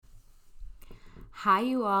Hi,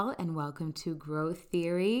 you all, and welcome to Growth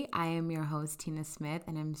Theory. I am your host, Tina Smith,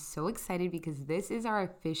 and I'm so excited because this is our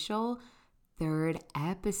official third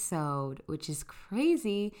episode, which is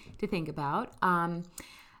crazy to think about.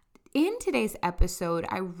 In today's episode,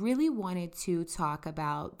 I really wanted to talk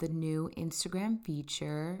about the new Instagram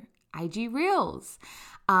feature, IG Reels.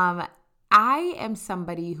 I am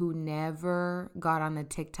somebody who never got on the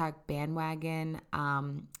TikTok bandwagon.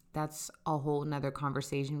 That's a whole nother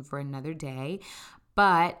conversation for another day.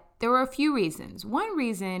 But there were a few reasons. One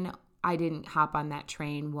reason I didn't hop on that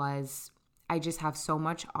train was I just have so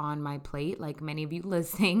much on my plate, like many of you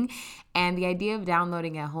listening. And the idea of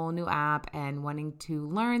downloading a whole new app and wanting to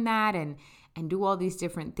learn that and do all these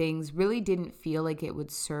different things really didn't feel like it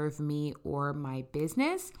would serve me or my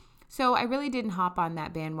business. So I really didn't hop on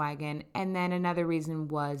that bandwagon. And then another reason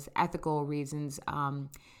was ethical reasons.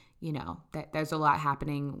 That there's a lot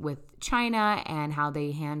happening with China and how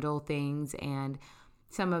they handle things and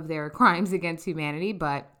some of their crimes against humanity,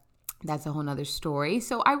 but that's a whole nother story.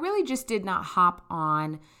 So I really just did not hop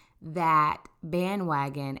on that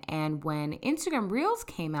bandwagon. And when Instagram Reels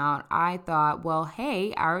came out, I thought, well,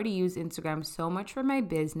 hey, I already use Instagram so much for my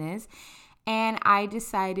business. And I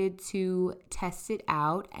decided to test it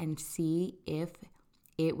out and see if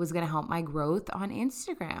it was going to help my growth on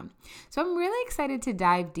Instagram. So I'm really excited to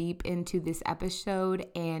dive deep into this episode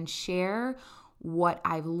and share what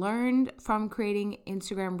I've learned from creating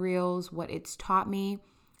Instagram Reels, what it's taught me,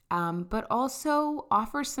 but also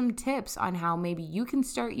offer some tips on how maybe you can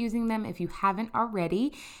start using them if you haven't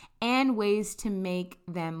already, and ways to make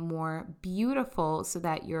them more beautiful so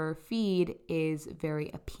that your feed is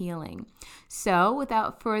very appealing. So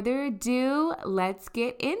without further ado, let's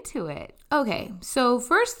get into it. Okay, so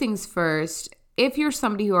first things first, if you're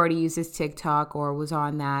somebody who already uses TikTok or was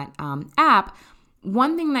on that app,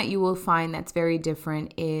 one thing that you will find that's very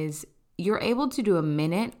different is you're able to do a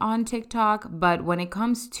minute on TikTok, but when it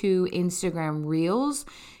comes to Instagram Reels,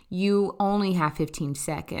 you only have 15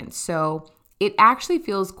 seconds. So it actually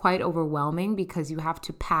feels quite overwhelming because you have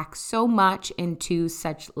to pack so much into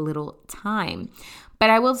such little time.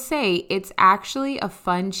 But I will say it's actually a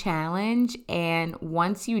fun challenge, and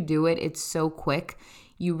once you do it, it's so quick.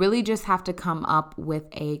 You really just have to come up with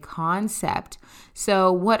a concept.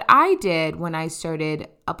 So what I did when I started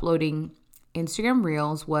uploading Instagram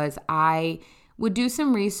Reels was I would do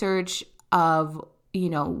some research of,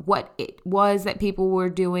 what it was that people were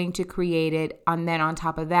doing to create it. And then on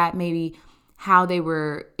top of that, maybe how they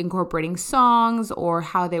were incorporating songs or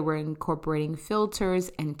how they were incorporating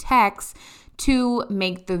filters and text to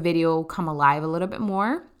make the video come alive a little bit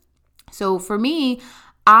more. So for me,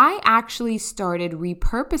 I actually started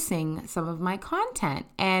repurposing some of my content.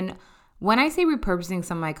 And when I say repurposing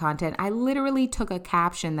some of my content, I literally took a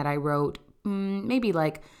caption that I wrote maybe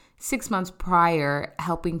like 6 months prior,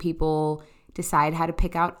 helping people decide how to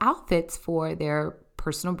pick out outfits for their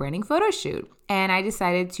personal branding photo shoot. And I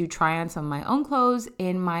decided to try on some of my own clothes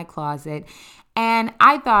in my closet. And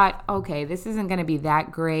I thought, okay, this isn't going to be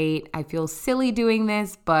that great. I feel silly doing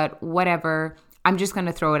this, but whatever. I'm just going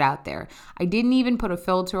to throw it out there. I didn't even put a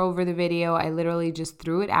filter over the video. I literally just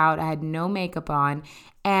threw it out. I had no makeup on.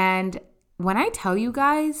 And when I tell you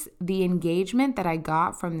guys, the engagement that I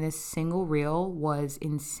got from this single reel was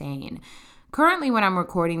insane. Currently, when I'm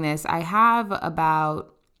recording this, I have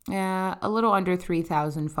about a little under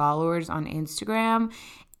 3,000 followers on Instagram.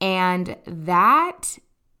 And that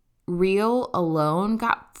reel alone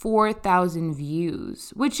got 4,000 views,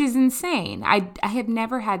 which is insane. I have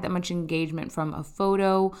never had that much engagement from a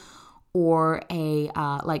photo or a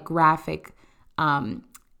graphic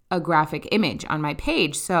image on my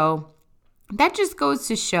page. So that just goes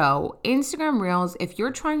to show Instagram Reels, if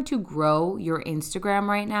you're trying to grow your Instagram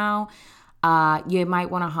right now, you might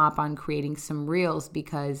want to hop on creating some Reels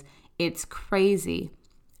because it's crazy.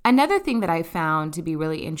 Another thing that I found to be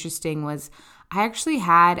really interesting was I actually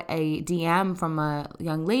had a DM from a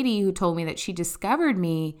young lady who told me that she discovered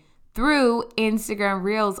me through Instagram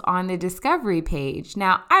Reels on the discovery page.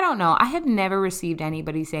 Now, I don't know. I have never received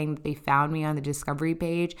anybody saying that they found me on the discovery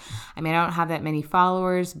page. I mean, I don't have that many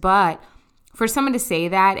followers, but for someone to say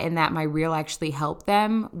that and that my reel actually helped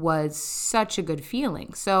them was such a good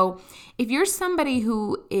feeling. So if you're somebody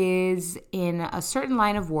who is in a certain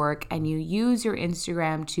line of work and you use your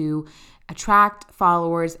Instagram to attract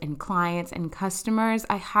followers and clients and customers,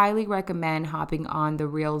 I highly recommend hopping on the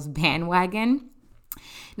Reels bandwagon.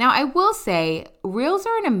 Now, I will say Reels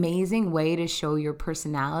are an amazing way to show your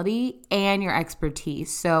personality and your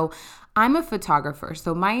expertise. So I'm a photographer,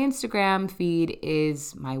 so my Instagram feed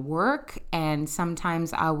is my work, and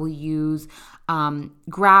sometimes I will use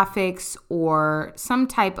graphics or some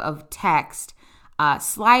type of text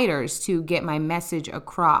sliders to get my message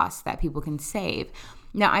across that people can save.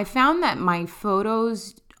 Now, I found that my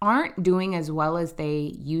photos aren't doing as well as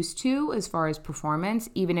they used to as far as performance,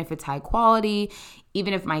 even if it's high quality,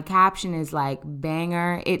 even if my caption is like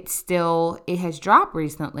banger, it has dropped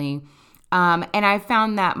recently. And I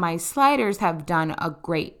found that my sliders have done a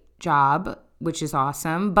great job, which is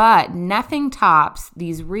awesome, but nothing tops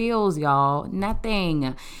these reels, y'all.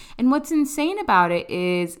 Nothing. And what's insane about it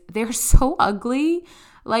is they're so ugly.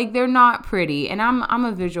 Like, they're not pretty. And I'm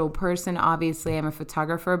a visual person. Obviously, I'm a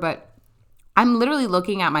photographer, but I'm literally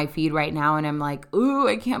looking at my feed right now and I'm like, ooh,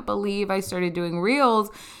 I can't believe I started doing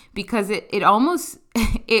reels, because it almost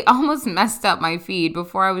messed up my feed.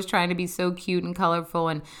 Before, I was trying to be so cute and colorful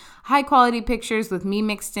and high quality pictures with me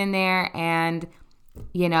mixed in there. And,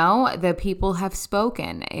 you know, the people have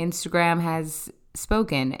spoken. Instagram has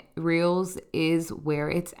spoken. Reels is where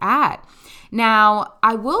it's at. Now,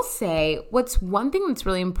 I will say what's one thing that's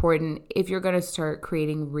really important if you're going to start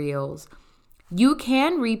creating reels. You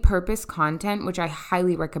can repurpose content, which I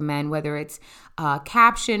highly recommend, whether it's a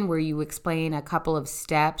caption where you explain a couple of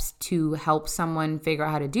steps to help someone figure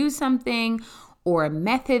out how to do something, or a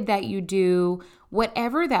method that you do.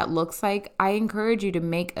 Whatever that looks like, I encourage you to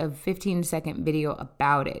make a 15-second video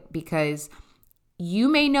about it, because you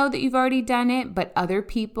may know that you've already done it, but other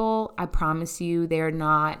people, I promise you, they're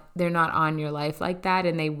not on your life like that,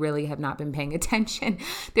 and they really have not been paying attention.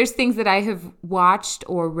 There's things that I have watched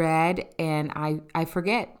or read and I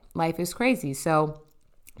forget. Life is crazy. So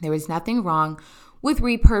there is nothing wrong with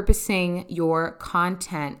repurposing your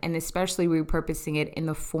content, and especially repurposing it in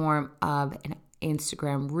the form of an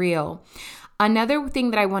Instagram reel. Another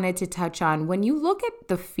thing that I wanted to touch on, when you look at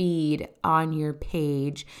the feed on your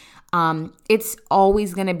page, it's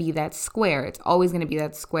always going to be that square. It's always going to be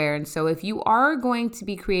that square. And so if you are going to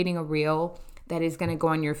be creating a reel that is going to go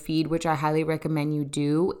on your feed, which I highly recommend you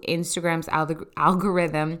do, Instagram's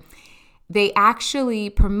algorithm, they actually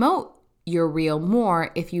promote your reel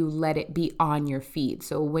more if you let it be on your feed.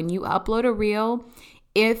 So when you upload a reel,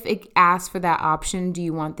 if it asks for that option, do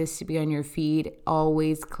you want this to be on your feed?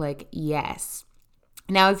 Always click yes.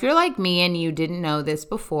 Now, if you're like me and you didn't know this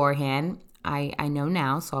beforehand, I know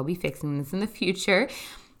now, so I'll be fixing this in the future.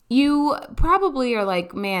 You probably are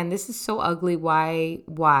like, man, this is so ugly. Why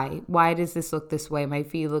does this look this way? My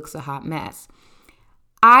feed looks a hot mess.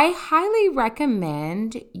 I highly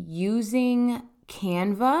recommend using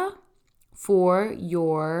Canva for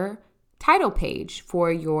your title page,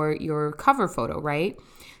 for your cover photo, right?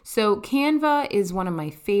 So Canva is one of my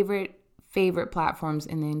favorite platforms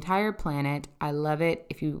in the entire planet. I love it.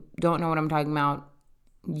 If you don't know what I'm talking about,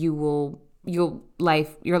 your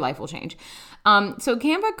life will change. So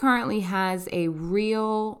Canva currently has a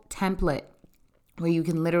reel template where you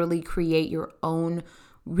can literally create your own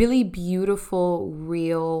really beautiful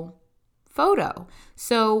reel photo.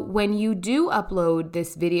 So when you do upload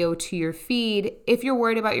this video to your feed, if you're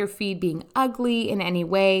worried about your feed being ugly in any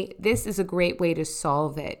way, this is a great way to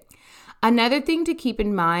solve it. Another thing to keep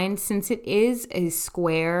in mind, since it is a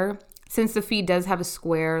square, since the feed does have a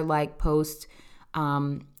square like post,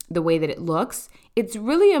 the way that it looks, it's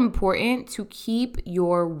really important to keep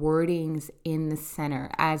your wordings in the center,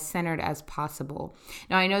 as centered as possible.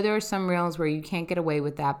 Now, I know there are some reels where you can't get away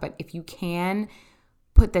with that, but if you can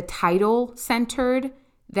put the title centered,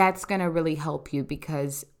 that's going to really help you,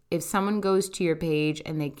 because if someone goes to your page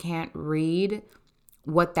and they can't read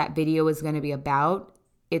what that video is going to be about,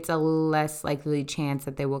 it's a less likely chance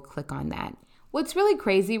that they will click on that. What's really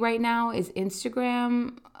crazy right now is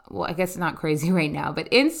Instagram. Well, I guess it's not crazy right now,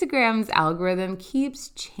 but Instagram's algorithm keeps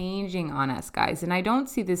changing on us, guys. And I don't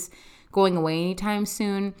see this going away anytime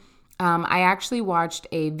soon. I actually watched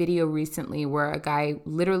a video recently where a guy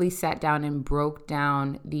literally sat down and broke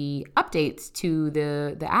down the updates to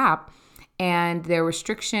the app and their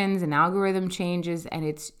restrictions and algorithm changes. And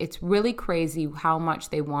it's really crazy how much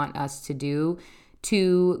they want us to do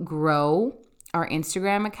to grow our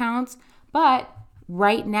Instagram accounts. But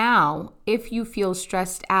right now, if you feel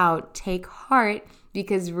stressed out, take heart,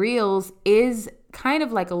 because Reels is kind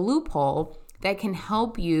of like a loophole that can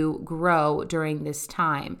help you grow during this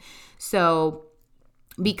time. So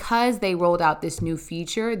because they rolled out this new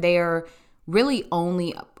feature, they are really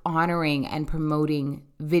only honoring and promoting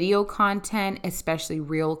video content, especially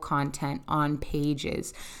reel content on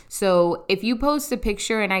pages. So if you post a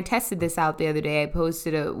picture, and I tested this out the other day, I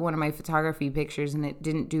posted one of my photography pictures and it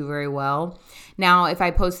didn't do very well. Now, if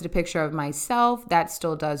I posted a picture of myself, that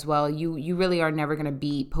still does well. You really are never going to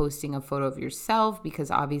be posting a photo of yourself,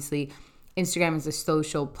 because obviously Instagram is a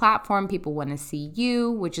social platform. People want to see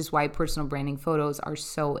you, which is why personal branding photos are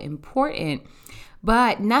so important.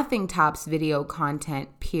 But nothing tops video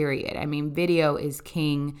content, period. I mean, video is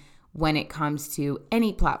king when it comes to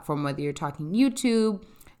any platform, whether you're talking YouTube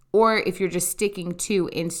or if you're just sticking to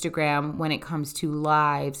Instagram when it comes to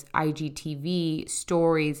lives, IGTV,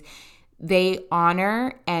 stories. They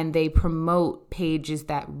honor and they promote pages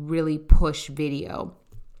that really push video.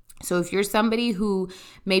 So if you're somebody who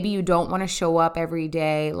maybe you don't want to show up every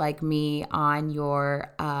day like me on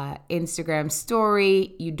your Instagram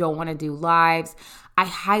story, you don't want to do lives, I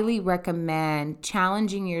highly recommend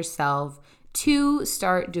challenging yourself to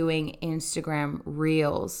start doing Instagram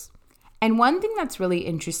Reels. And one thing that's really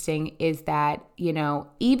interesting is that,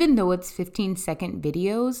 even though it's 15-second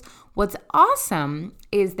videos, what's awesome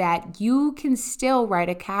is that you can still write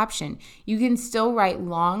a caption. You can still write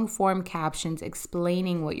long form captions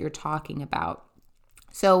explaining what you're talking about.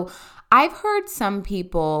 So I've heard some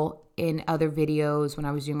people in other videos when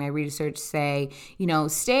I was doing my research say,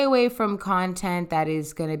 stay away from content that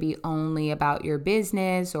is going to be only about your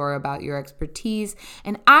business or about your expertise.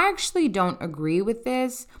 And I actually don't agree with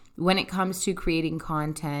this when it comes to creating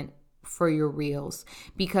content for your reels,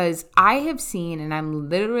 because I have seen, and I'm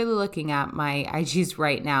literally looking at my IGs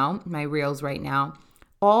right now, my reels right now,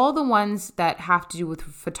 all the ones that have to do with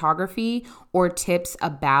photography or tips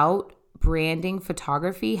about branding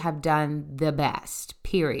photography have done the best,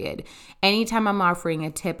 period. Anytime I'm offering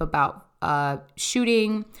a tip about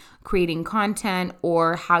shooting, creating content,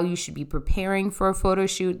 or how you should be preparing for a photo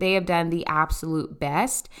shoot, they have done the absolute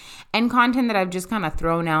best. And content that I've just kind of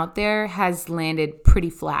thrown out there has landed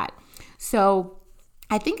pretty flat. So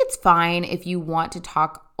I think it's fine if you want to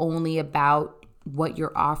talk only about what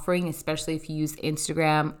you're offering, especially if you use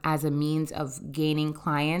Instagram as a means of gaining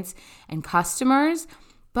clients and customers.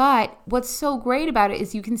 But what's so great about it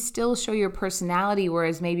is you can still show your personality,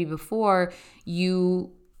 whereas maybe before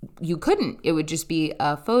you couldn't. It would just be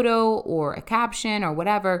a photo or a caption or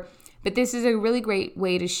whatever. But this is a really great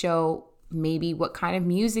way to show maybe what kind of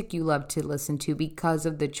music you love to listen to because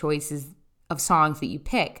of the choices of songs that you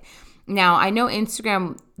pick. Now, I know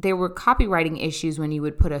Instagram, there were copywriting issues when you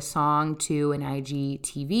would put a song to an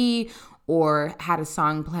IGTV or had a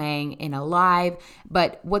song playing in a live.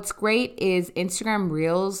 But what's great is Instagram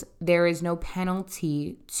Reels, there is no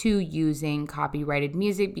penalty to using copyrighted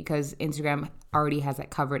music because Instagram already has that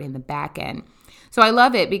covered in the back end. So I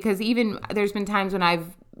love it because even there's been times when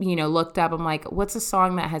I've, looked up, I'm like, what's a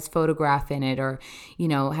song that has photograph in it or,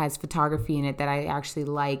 has photography in it that I actually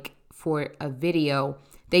like for a video?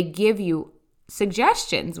 They give you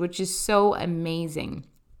suggestions, which is so amazing.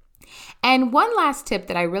 And one last tip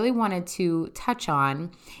that I really wanted to touch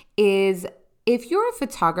on is if you're a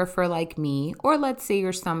photographer like me, or let's say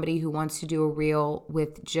you're somebody who wants to do a reel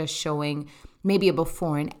with just showing maybe a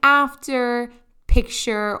before and after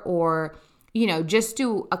picture or, just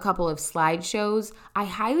do a couple of slideshows, I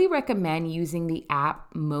highly recommend using the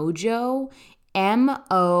app Mojo,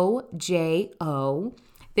 Mojo.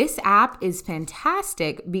 This app is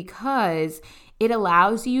fantastic because it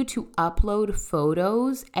allows you to upload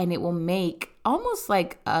photos and it will make almost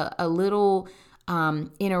like a little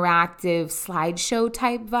interactive slideshow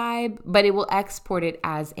type vibe, but it will export it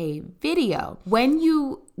as a video. When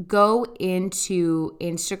you go into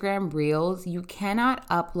Instagram Reels, you cannot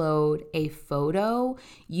upload a photo.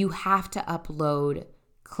 You have to upload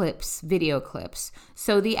clips, video clips.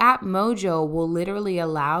 So the app Mojo will literally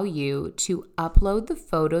allow you to upload the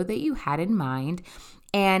photo that you had in mind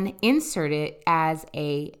and insert it as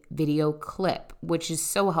a video clip, which is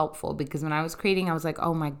so helpful because when I was creating, I was like,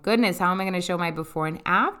 oh my goodness, how am I going to show my before and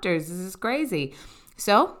afters? This is crazy.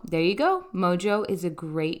 So there you go. Mojo is a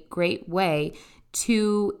great, great way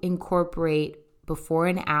to incorporate before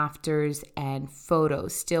and afters and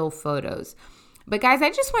photos, still photos. But guys, I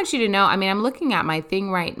just want you to know, I'm looking at my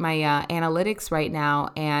analytics right now,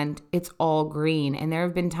 and it's all green. And there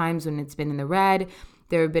have been times when it's been in the red.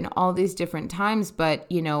 There have been all these different times,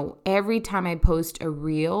 but every time I post a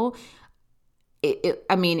reel,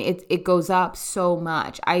 it goes up so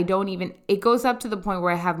much. It goes up to the point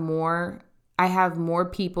where I have more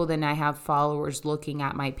people than I have followers looking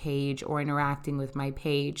at my page or interacting with my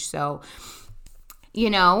page. So,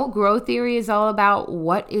 growth theory is all about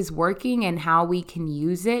what is working and how we can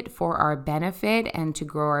use it for our benefit and to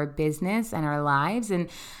grow our business and our lives. And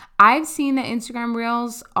I've seen that Instagram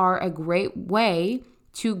Reels are a great way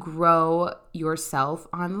to grow yourself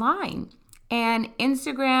online. And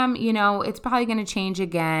Instagram, it's probably going to change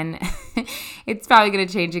again. It's probably going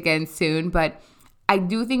to change again soon, but I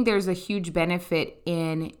do think there's a huge benefit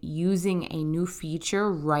in using a new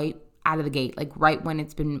feature right out of the gate, like right when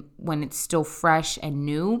it's still fresh and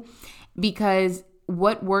new, because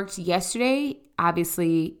what worked yesterday,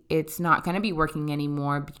 obviously it's not going to be working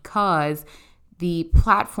anymore, because the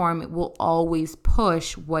platform will always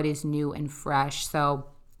push what is new and fresh. So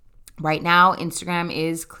right now, Instagram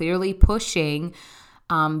is clearly pushing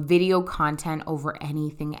video content over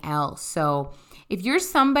anything else. So if you're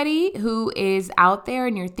somebody who is out there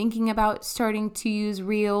and you're thinking about starting to use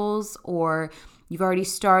Reels, or you've already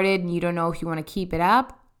started and you don't know if you want to keep it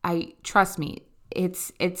up, trust me,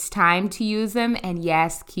 it's time to use them, and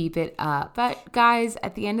yes, keep it up. But guys,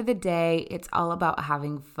 at the end of the day, it's all about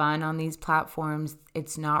having fun on these platforms.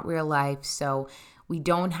 It's not real life, so we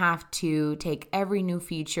don't have to take every new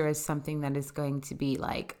feature as something that is going to be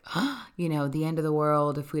like, the end of the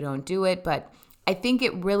world if we don't do it. But I think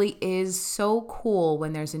it really is so cool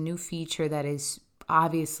when there's a new feature that is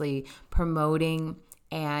obviously promoting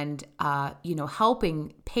and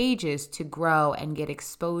helping pages to grow and get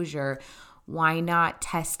exposure. Why not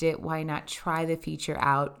test it? Why not try the feature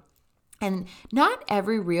out? And not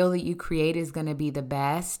every reel that you create is going to be the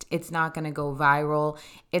best. It's not going to go viral.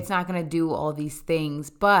 It's not going to do all these things.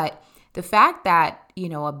 But the fact that,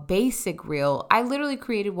 a basic reel, I literally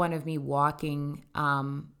created one of me walking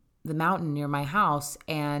the mountain near my house,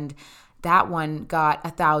 and that one got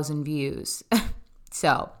 1,000 views.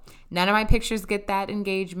 So none of my pictures get that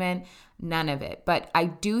engagement, none of it. But I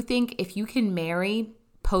do think if you can marry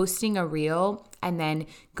posting a reel and then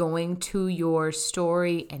going to your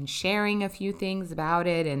story and sharing a few things about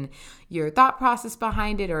it and your thought process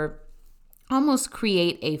behind it, or almost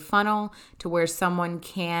create a funnel to where someone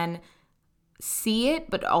can see it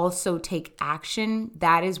but also take action,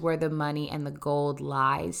 that is where the money and the gold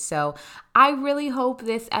lies. So I really hope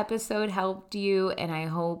this episode helped you, and I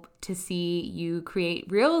hope to see you create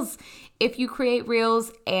reels. If you create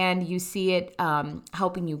reels and you see it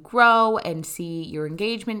helping you grow and see your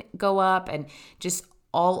engagement go up and just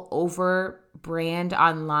all over brand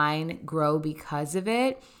online grow because of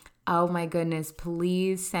it, oh my goodness,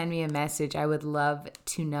 please send me a message. I would love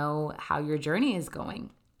to know how your journey is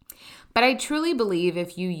going. But I truly believe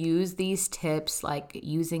if you use these tips, like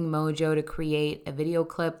using Mojo to create a video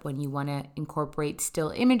clip when you want to incorporate still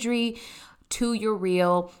imagery to your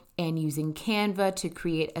reel, and using Canva to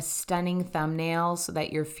create a stunning thumbnail so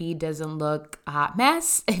that your feed doesn't look a hot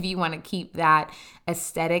mess, if you want to keep that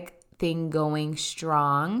aesthetic thing going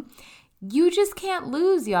strong, you just can't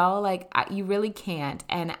lose, y'all. Like, you really can't.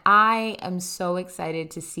 And I am so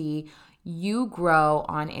excited to see you grow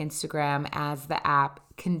on Instagram as the app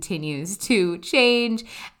continues to change.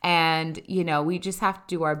 And, we just have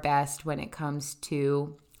to do our best when it comes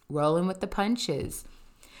to rolling with the punches.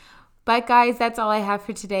 But guys, that's all I have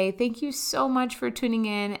for today. Thank you so much for tuning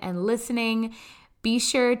in and listening. Be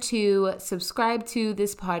sure to subscribe to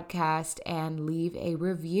this podcast and leave a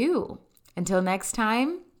review. Until next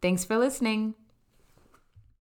time, thanks for listening.